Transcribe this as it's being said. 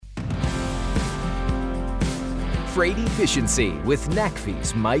Freight Efficiency with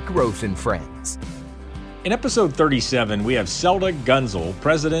NACFE's Mike Roth and Friends. In episode 37, we have Selda Gunsel,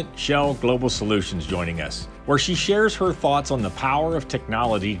 President, Shell Global Solutions, joining us, where she shares her thoughts on the power of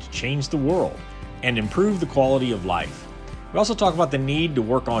technology to change the world and improve the quality of life. We also talk about the need to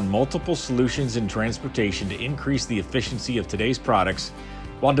work on multiple solutions in transportation to increase the efficiency of today's products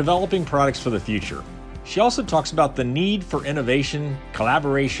while developing products for the future. She also talks about the need for innovation,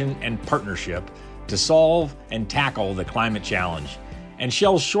 collaboration, and partnership to solve and tackle the climate challenge, and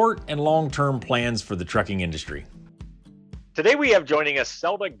Shell's short and long-term plans for the trucking industry. Today we have joining us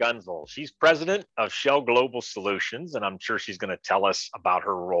Selda Gunsel. She's president of Shell Global Solutions, and I'm sure she's going to tell us about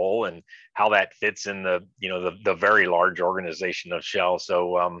her role and how that fits in the very large organization of Shell.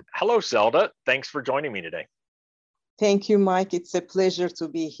 So hello, Selda. Thanks for joining me today. Thank you, Mike. It's a pleasure to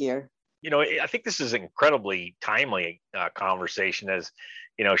be here. I think this is an incredibly timely conversation, as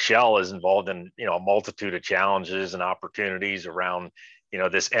Shell is involved in a multitude of challenges and opportunities around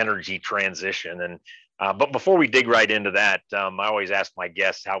this energy transition. And but before we dig right into that, I always ask my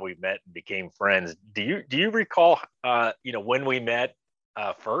guests how we met and became friends. Do you recall when we met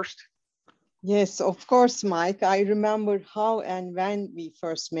first? Yes, of course, Mike. I remember how and when we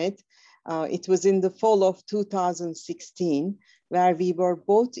first met. It was in the fall of 2016, where we were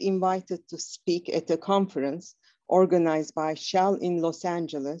both invited to speak at a conference organized by Shell in Los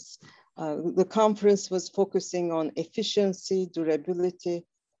Angeles. The conference was focusing on efficiency, durability,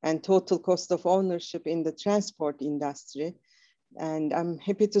 and total cost of ownership in the transport industry. And I'm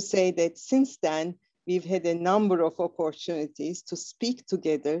happy to say that since then, we've had a number of opportunities to speak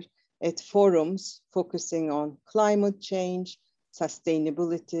together at forums focusing on climate change,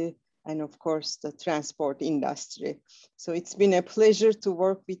 sustainability, and of course, the transport industry. So it's been a pleasure to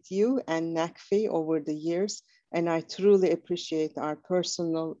work with you and NACFE over the years, and I truly appreciate our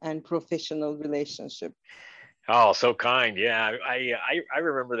personal and professional relationship. Oh, so kind. Yeah, I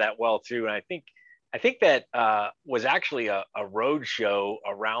remember that well too. And I think that was actually a road show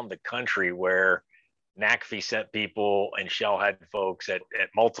around the country where NACFE sent people and Shell had folks at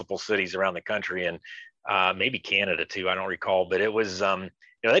multiple cities around the country, and maybe Canada too. I don't recall, but it was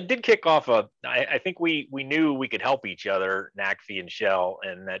that did kick off I think we knew we could help each other, NACFE and Shell,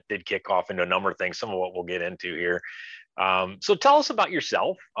 and that did kick off into a number of things, some of what we'll get into here. So tell us about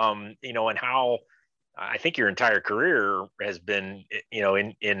yourself, and how I think your entire career has been,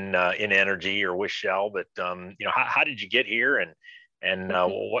 in energy or with Shell, but how did you get here, and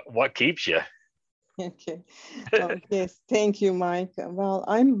what keeps you? Okay. Yes, thank you, Mike. Well,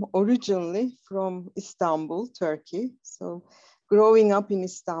 I'm originally from Istanbul, Turkey. So growing up in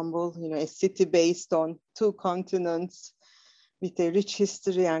Istanbul, a city based on two continents with a rich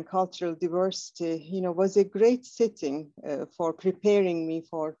history and cultural diversity, was a great setting for preparing me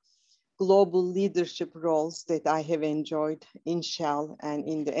for global leadership roles that I have enjoyed in Shell and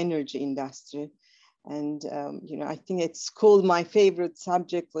in the energy industry. And, I think at school, my favorite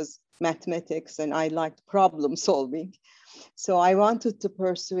subject was mathematics, and I liked problem solving. So I wanted to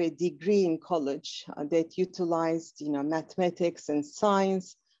pursue a degree in college that utilized, mathematics and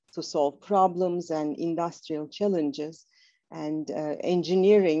science to solve problems and industrial challenges. And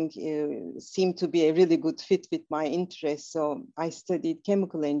engineering seemed to be a really good fit with my interests. So I studied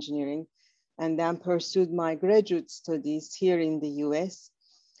chemical engineering and then pursued my graduate studies here in the US,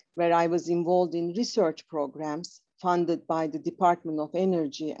 where I was involved in research programs funded by the Department of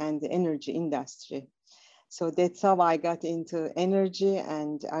Energy and the energy industry. So that's how I got into energy,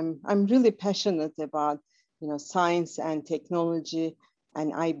 and I'm really passionate about science and technology,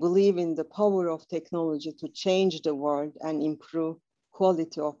 and I believe in the power of technology to change the world and improve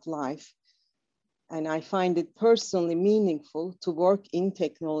quality of life. And I find it personally meaningful to work in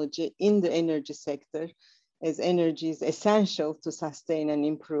technology in the energy sector, as energy is essential to sustain and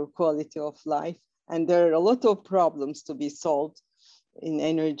improve quality of life. And there are a lot of problems to be solved in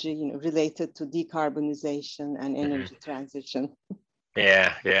energy, related to decarbonization and energy transition.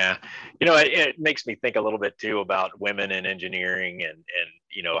 Yeah. It makes me think a little bit too about women in engineering and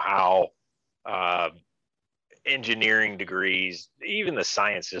how engineering degrees, even the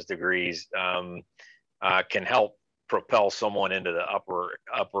sciences degrees, can help propel someone into the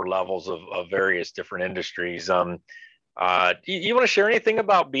upper levels of various different industries. You want to share anything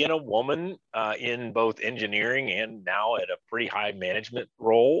about being a woman in both engineering and now at a pretty high management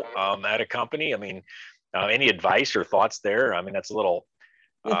role at a company? I mean, any advice or thoughts there? I mean, that's a little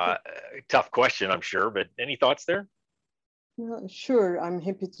tough question, I'm sure, but any thoughts there? Sure, I'm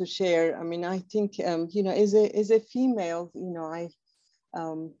happy to share. I mean, I think, as a female, I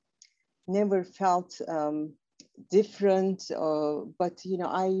never felt different, but,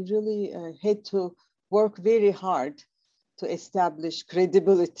 I really had to work very hard to establish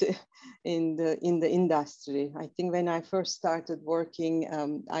credibility in the industry. I think when I first started working,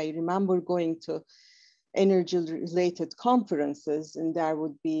 I remember going to energy related conferences, and there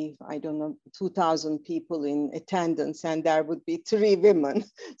would be, I don't know, 2,000 people in attendance, and there would be 3 women.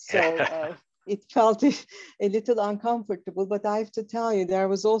 So it felt a little uncomfortable, but I have to tell you, there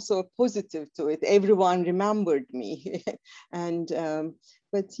was also a positive to it. Everyone remembered me. And,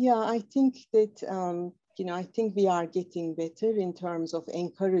 but yeah, I think that, I think we are getting better in terms of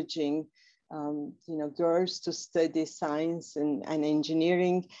encouraging, girls to study science and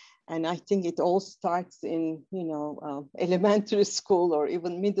engineering. And I think it all starts in, elementary school or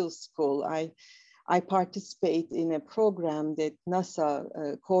even middle school. I participate in a program that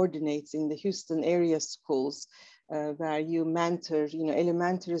NASA coordinates in the Houston area schools, where you mentor,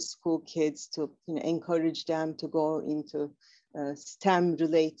 elementary school kids to, encourage them to go into STEM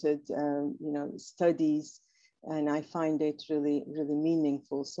related, studies. And I find it really, really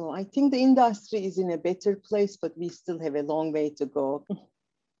meaningful. So I think the industry is in a better place, but we still have a long way to go.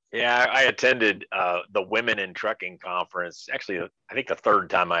 Yeah, I attended the Women in Trucking conference. Actually, I think the 3rd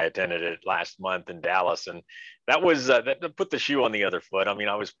time I attended it last month in Dallas, and that was that put the shoe on the other foot. I mean,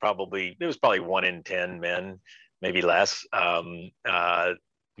 it was probably 1 in 10 men, maybe less,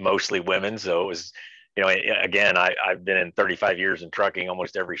 mostly women. So it was, again, I've been in 35 years in trucking.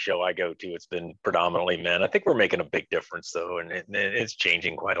 Almost every show I go to, it's been predominantly men. I think we're making a big difference, though, and it's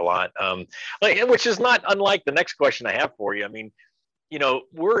changing quite a lot. Which is not unlike the next question I have for you. I mean,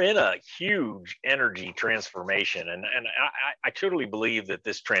 we're in a huge energy transformation, and I totally believe that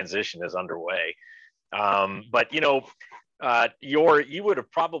this transition is underway. But you would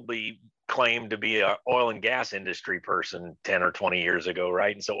have probably claimed to be an oil and gas industry person 10 or 20 years ago,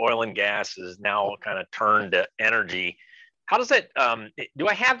 right? And so oil and gas is now kind of turned to energy. How does that, do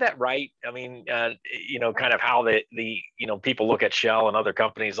I have that right? I mean, kind of how the people look at Shell and other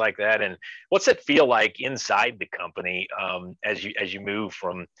companies like that, and what's it feel like inside the company as you move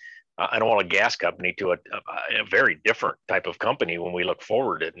from an oil and gas company to a very different type of company when we look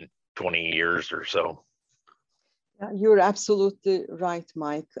forward in 20 years or so? You're absolutely right,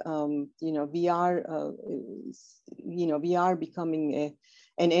 Mike. We are becoming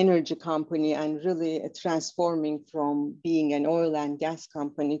an energy company and really transforming from being an oil and gas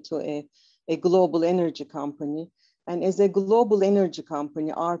company to a global energy company. And as a global energy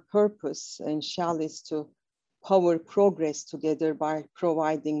company, our purpose in Shell is to power progress together by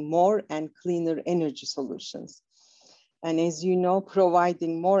providing more and cleaner energy solutions. And as you know,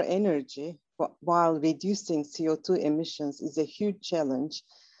 providing more energy while reducing CO2 emissions is a huge challenge.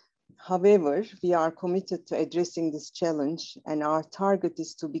 However, we are committed to addressing this challenge, and our target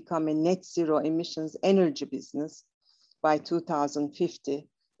is to become a net zero emissions energy business by 2050,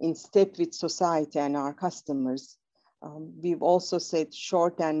 in step with society and our customers. We've also set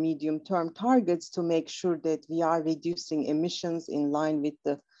short and medium-term targets to make sure that we are reducing emissions in line with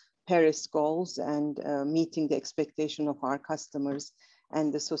the Paris goals and meeting the expectation of our customers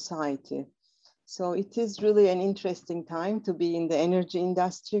and the society. So it is really an interesting time to be in the energy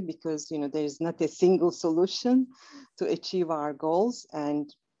industry because there is not a single solution to achieve our goals,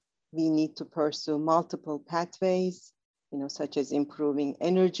 and we need to pursue multiple pathways, such as improving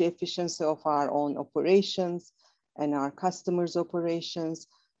energy efficiency of our own operations and our customers' operations,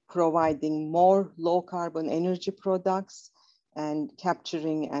 providing more low carbon energy products, and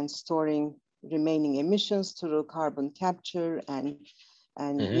capturing and storing remaining emissions through carbon capture and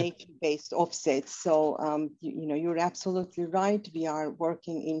nature-based offsets. So, you're absolutely right. We are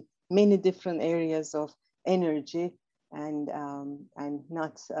working in many different areas of energy and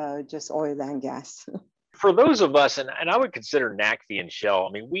not just oil and gas. For those of us, and I would consider NACFE and Shell,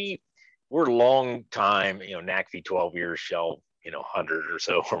 I mean, we're long time, NACFE 12 years, Shell, 100 or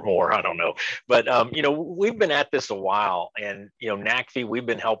so or more, I don't know. But, we've been at this a while, and, NACFE, we've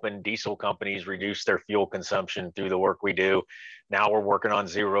been helping diesel companies reduce their fuel consumption through the work we do. Now we're working on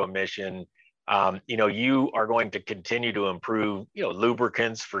zero emission. You are going to continue to improve,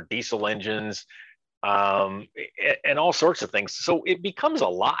 lubricants for diesel engines and all sorts of things. So it becomes a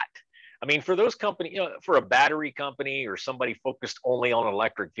lot. I mean, for those companies, for a battery company or somebody focused only on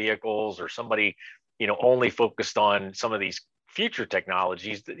electric vehicles or somebody, only focused on some of these future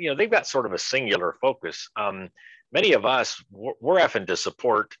technologies, they've got sort of a singular focus. Many of us, we're having to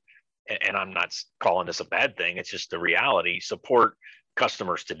support, and I'm not calling this a bad thing, it's just the reality, support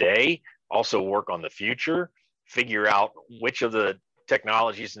customers today, also work on the future, figure out which of the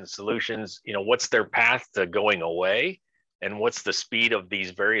technologies and solutions, what's their path to going away, and what's the speed of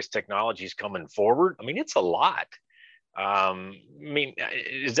these various technologies coming forward. I mean, it's a lot. I mean,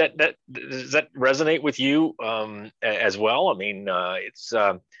 does that resonate with you as well? I mean, it's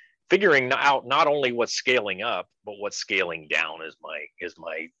figuring out not only what's scaling up, but what's scaling down is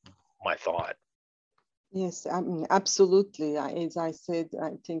my thought. Yes, I mean, absolutely. As I said,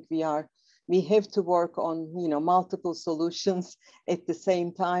 I think we have to work on, multiple solutions at the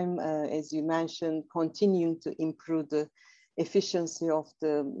same time, as you mentioned, continuing to improve the efficiency of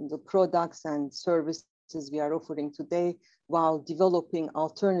the products and services we are offering today, while developing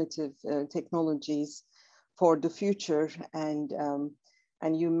alternative technologies for the future. And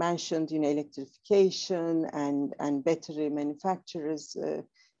you mentioned, electrification and battery manufacturers.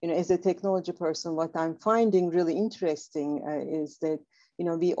 As a technology person, what I'm finding really interesting is that,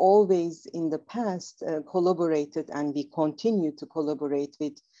 we always in the past collaborated, and we continue to collaborate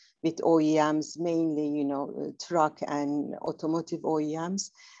with OEMs, mainly, truck and automotive OEMs.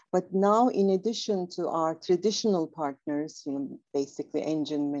 But now, in addition to our traditional partners, basically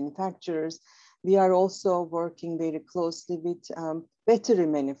engine manufacturers, we are also working very closely with battery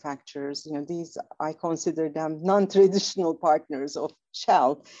manufacturers. These, I consider them non-traditional partners of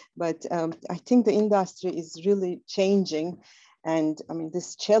Shell, but I think the industry is really changing. And I mean,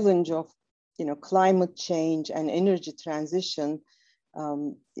 this challenge of, climate change and energy transition,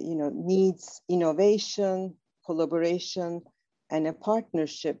 needs innovation, collaboration, and a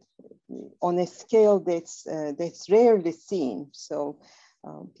partnership on a scale that's rarely seen. So,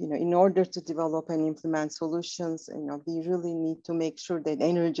 in order to develop and implement solutions, we really need to make sure that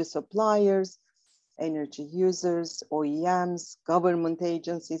energy suppliers, energy users, OEMs, government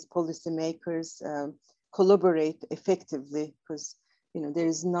agencies, policymakers collaborate effectively, because there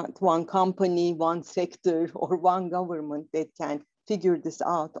is not one company, one sector, or one government that can figure this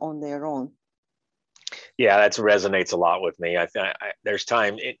out on their own. Yeah, that resonates a lot with me. There's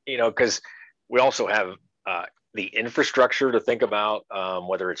time, because we also have the infrastructure to think about,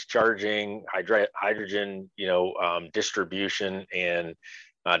 whether it's charging, hydrogen, distribution and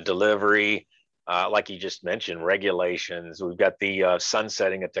delivery. Like you just mentioned, regulations. We've got the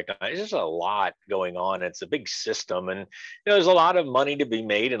sunsetting of technology. There's just a lot going on. It's a big system, and there's a lot of money to be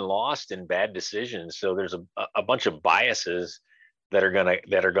made and lost in bad decisions. So there's a bunch of biases that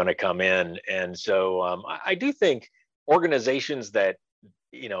are gonna come in, and so I do think organizations that,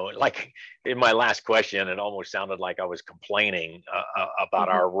 like in my last question, it almost sounded like I was complaining about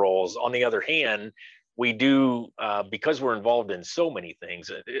our roles. On the other hand, we do, because we're involved in so many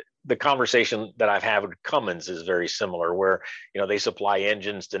things. The conversation that I've had with Cummins is very similar, where they supply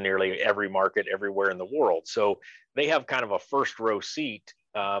engines to nearly every market everywhere in the world. So they have kind of a first row seat,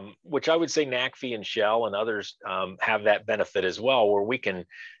 which I would say NACFE and Shell and others have that benefit as well, where we can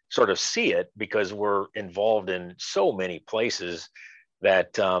sort of see it because we're involved in so many places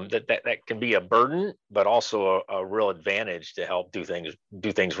that that can be a burden, but also a real advantage to help do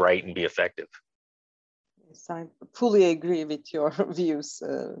things right and be effective. Yes, I fully agree with your views,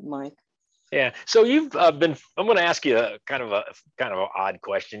 Mike. Yeah. So you've been. I'm going to ask you a kind of an odd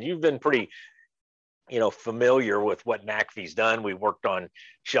question. You've been pretty, familiar with what NACFE's done. We worked on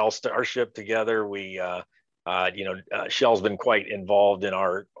Shell Starship together. Shell's been quite involved in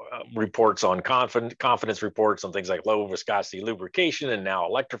our reports on confidence reports on things like low viscosity lubrication and now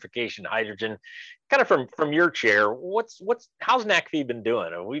electrification, hydrogen. Kind of from your chair, how's NACFE been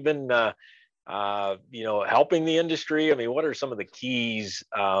doing? Have we been helping the industry? I mean, what are some of the keys,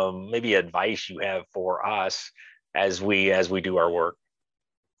 maybe advice you have for us as we do our work?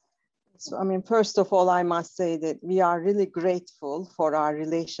 So, I mean, first of all, I must say that we are really grateful for our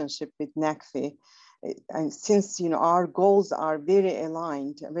relationship with NACFE. And since, our goals are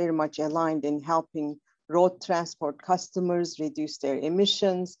very much aligned in helping road transport customers reduce their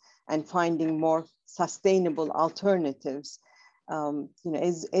emissions and finding more sustainable alternatives.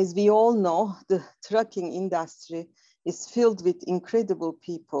 As we all know, the trucking industry is filled with incredible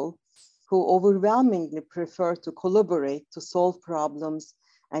people who overwhelmingly prefer to collaborate to solve problems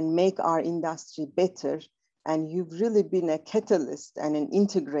and make our industry better. And you've really been a catalyst and an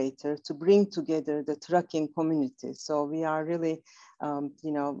integrator to bring together the trucking community. So we are really,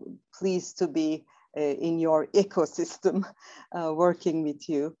 pleased to be in your ecosystem working with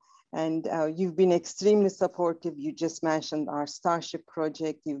you. And you've been extremely supportive. You just mentioned our Starship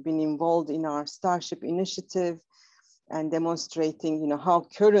project. You've been involved in our Starship initiative and demonstrating, how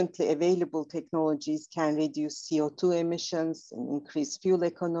currently available technologies can reduce CO2 emissions and increase fuel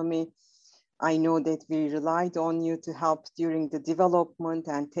economy. I know that we relied on you to help during the development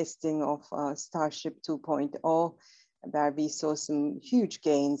and testing of Starship 2.0, where we saw some huge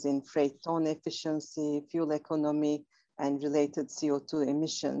gains in freight ton efficiency, fuel economy, and related CO2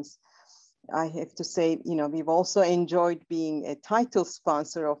 emissions. I have to say, we've also enjoyed being a title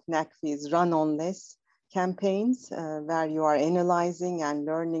sponsor of NACFI's Run on Less campaigns, where you are analyzing and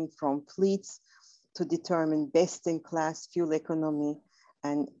learning from fleets to determine best-in-class fuel economy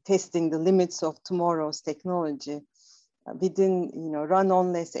and testing the limits of tomorrow's technology. We didn't, run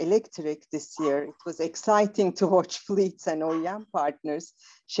on less electric this year. It was exciting to watch fleets and OEM partners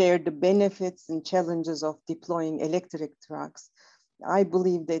share the benefits and challenges of deploying electric trucks. I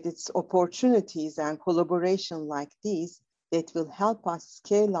believe that it's opportunities and collaboration like these that will help us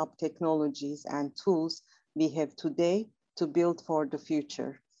scale up technologies and tools we have today to build for the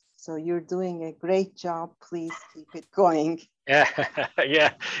future. So you're doing a great job. Please keep it going. Yeah,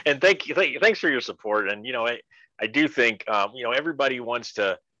 yeah, and thanks for your support. And I do think everybody wants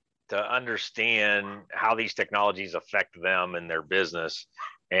to understand how these technologies affect them and their business,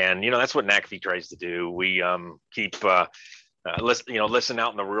 and that's what NACFE tries to do. We keep listen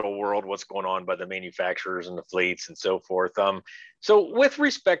out in the real world, what's going on by the manufacturers and the fleets and so forth. So with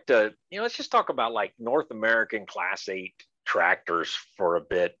respect to let's just talk about like North American Class 8 tractors for a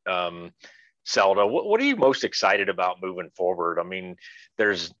bit. Selda, what are you most excited about moving forward? I mean,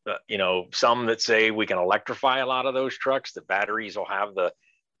 there's some that say we can electrify a lot of those trucks. The batteries will have the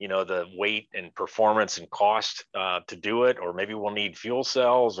the weight and performance and cost to do it, or maybe we'll need fuel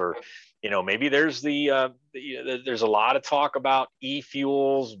cells, or maybe there's there's a lot of talk about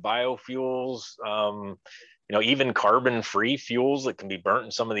e-fuels, biofuels, even carbon-free fuels that can be burnt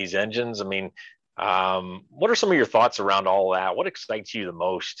in some of these engines. I mean, what are some of your thoughts around all that? What excites you the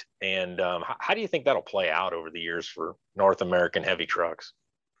most? And how do you think that'll play out over the years for North American heavy trucks?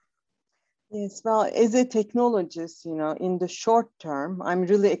 Yes, well, as a technologist, in the short term, I'm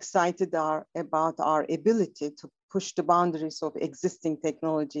really excited about our ability to push the boundaries of existing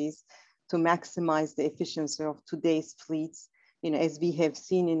technologies to maximize the efficiency of today's fleets. As we have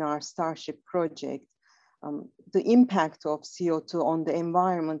seen in our Starship project, the impact of CO2 on the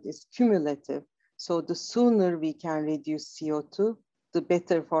environment is cumulative. So the sooner we can reduce CO2, the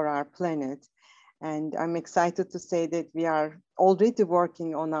better for our planet. And I'm excited to say that we are already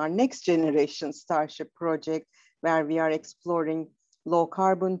working on our next generation Starship project, where we are exploring low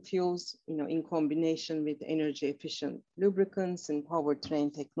carbon fuels, in combination with energy efficient lubricants and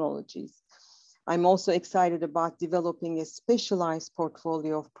powertrain technologies. I'm also excited about developing a specialized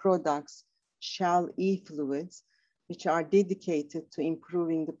portfolio of products, Shell e-fluids, which are dedicated to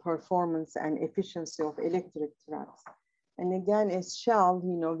improving the performance and efficiency of electric trucks. And again, as Shell,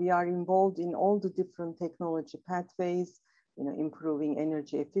 we are involved in all the different technology pathways, improving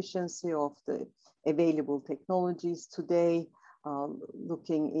energy efficiency of the available technologies today,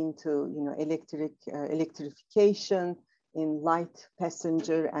 looking into, electrification in light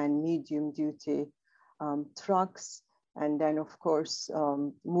passenger and medium duty trucks. And then of course,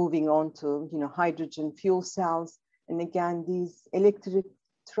 moving on to, hydrogen fuel cells. And again, these electric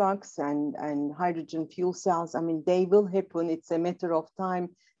trucks and hydrogen fuel cells, I mean, they will happen. It's a matter of time.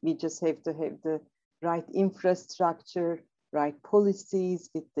 We just have to have the right infrastructure, right policies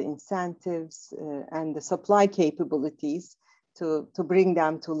with the incentives and the supply capabilities to bring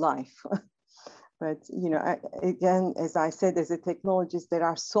them to life. But, again, as I said, as a technologist, there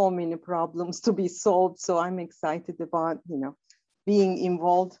are so many problems to be solved. So I'm excited about, being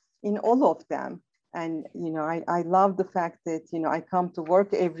involved in all of them. And, I love the fact that, I come to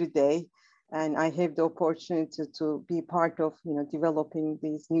work every day and I have the opportunity to be part of, developing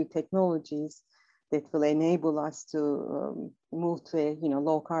these new technologies that will enable us to move to a,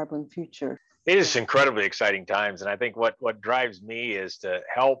 low carbon future. It is incredibly exciting times. And I think what drives me is to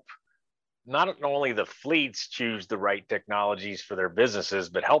help not only the fleets choose the right technologies for their businesses,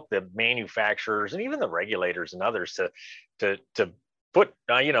 but help the manufacturers and even the regulators and others to put,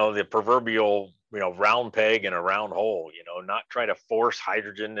 the proverbial, round peg in a round hole, not try to force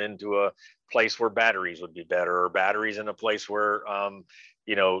hydrogen into a place where batteries would be better, or batteries in a place where,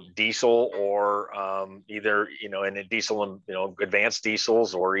 diesel or either, in a diesel and, advanced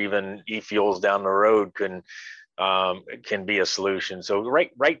diesels or even e-fuels down the road can be a solution. So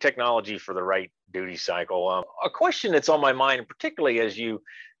right technology for the right duty cycle. A question that's on my mind, particularly as you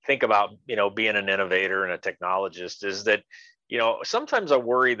think about, being an innovator and a technologist, is that, sometimes I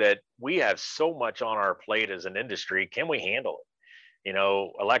worry that we have so much on our plate as an industry. Can we handle it?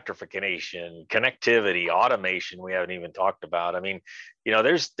 Electrification, connectivity, automation, we haven't even talked about. I mean,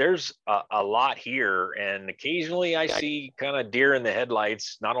 there's a lot here, and occasionally I see kind of deer in the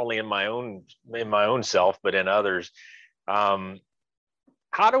headlights, not only in my own self, but in others. How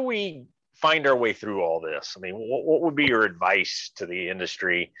do we find our way through all this? I mean, what would be your advice to the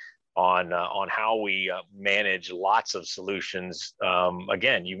industry on how we manage lots of solutions.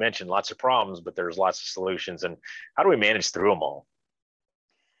 Again, you mentioned lots of problems, but there's lots of solutions, and how do we manage through them all?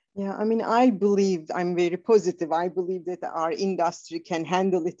 Yeah, I mean, I believe, I'm very positive. I believe that our industry can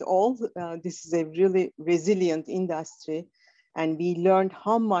handle it all. This is a really resilient industry. And we learned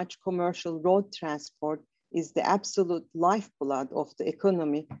how much commercial road transport is the absolute lifeblood of the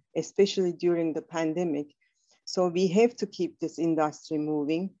economy, especially during the pandemic. So we have to keep this industry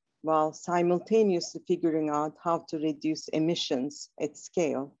moving while simultaneously figuring out how to reduce emissions at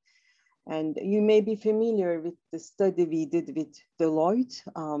scale. And you may be familiar with the study we did with Deloitte,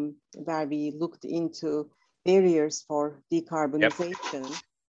 where we looked into barriers for decarbonization. Yep.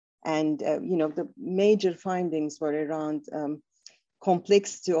 And the major findings were around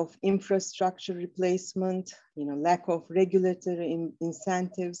complexity of infrastructure replacement, lack of regulatory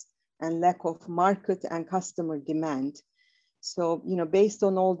incentives, and lack of market and customer demand. So, based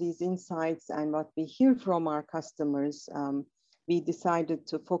on all these insights and what we hear from our customers, we decided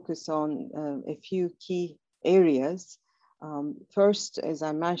to focus on a few key areas. First, as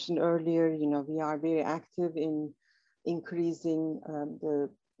I mentioned earlier, we are very active in increasing the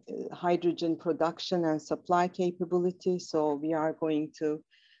hydrogen production and supply capability. So we are going to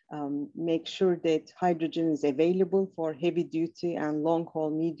make sure that hydrogen is available for heavy duty and long haul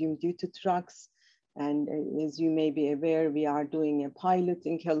medium duty trucks. And as you may be aware, we are doing a pilot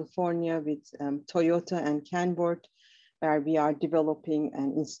in California with Toyota and Canward, where we are developing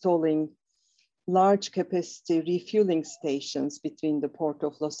and installing large capacity refueling stations between the Port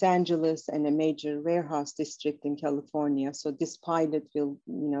of Los Angeles and a major warehouse district in California. So this pilot will,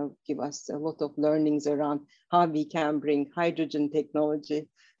 give us a lot of learnings around how we can bring hydrogen technology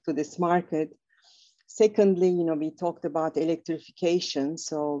to this market. Secondly, we talked about electrification.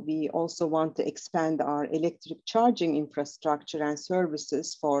 So we also want to expand our electric charging infrastructure and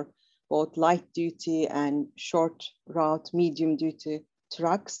services for both light duty and short route, medium duty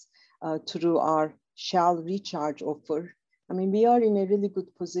trucks through our Shell Recharge offer. I mean, we are in a really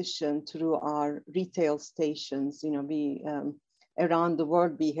good position through our retail stations. We around the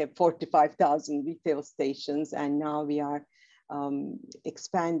world, we have 45,000 retail stations, and now we are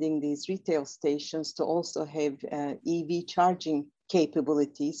expanding these retail stations to also have EV charging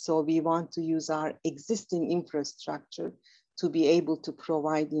capabilities. So we want to use our existing infrastructure to be able to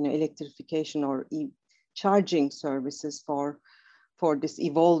provide, electrification or charging services for this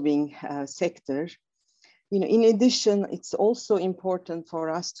evolving sector. In addition, it's also important for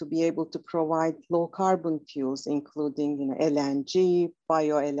us to be able to provide low carbon fuels, including, LNG,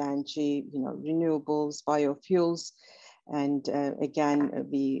 bio-LNG, renewables, biofuels. And again,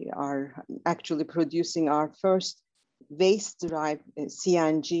 we are actually producing our first waste-derived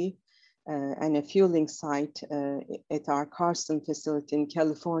CNG and a fueling site at our Carson facility in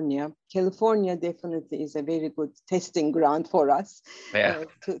California. California definitely is a very good testing ground for us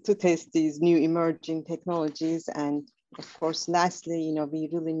to test these new emerging technologies. And of course, lastly, we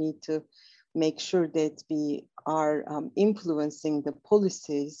really need to make sure that we are influencing the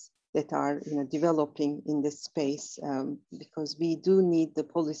policies that are developing in this space, because we do need the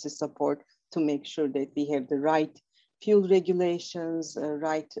policy support to make sure that we have the right fuel regulations,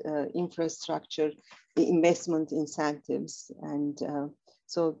 right infrastructure, investment incentives. And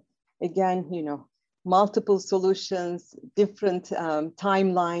so again, multiple solutions, different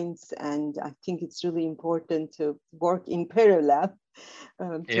timelines, and I think it's really important to work in parallel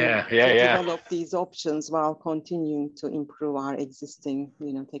to develop these options while continuing to improve our existing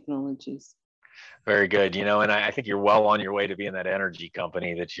technologies. Very good. And I think you're well on your way to being that energy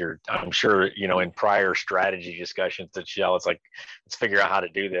company that I'm sure, in prior strategy discussions at Shell, it's like, let's figure out how to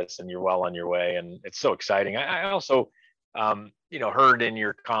do this, and you're well on your way. And it's so exciting. I also, heard in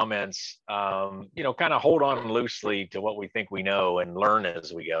your comments, kind of hold on loosely to what we think we know and learn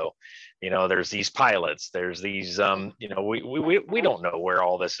as we go. There's these pilots, there's these, we don't know where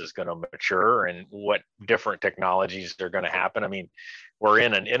all this is going to mature and what different technologies are going to happen. I mean, we're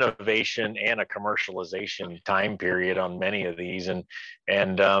in an innovation and a commercialization time period on many of these, and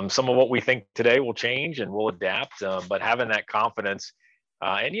some of what we think today will change and we'll adapt, but having that confidence.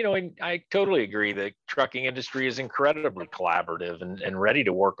 And I totally agree. The trucking industry is incredibly collaborative and ready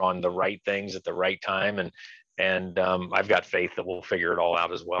to work on the right things at the right time. And I've got faith that we'll figure it all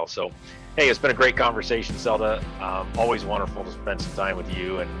out as well. So, hey, it's been a great conversation, Selda. Always wonderful to spend some time with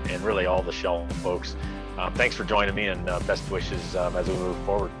you and really all the Shell folks. Thanks for joining me, and best wishes as we move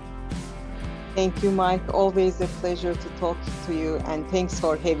forward. Thank you, Mike. Always a pleasure to talk to you, and thanks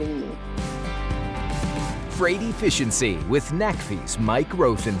for having me. Freight Efficiency with NACFI's Mike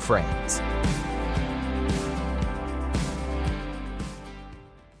Roth and Friends.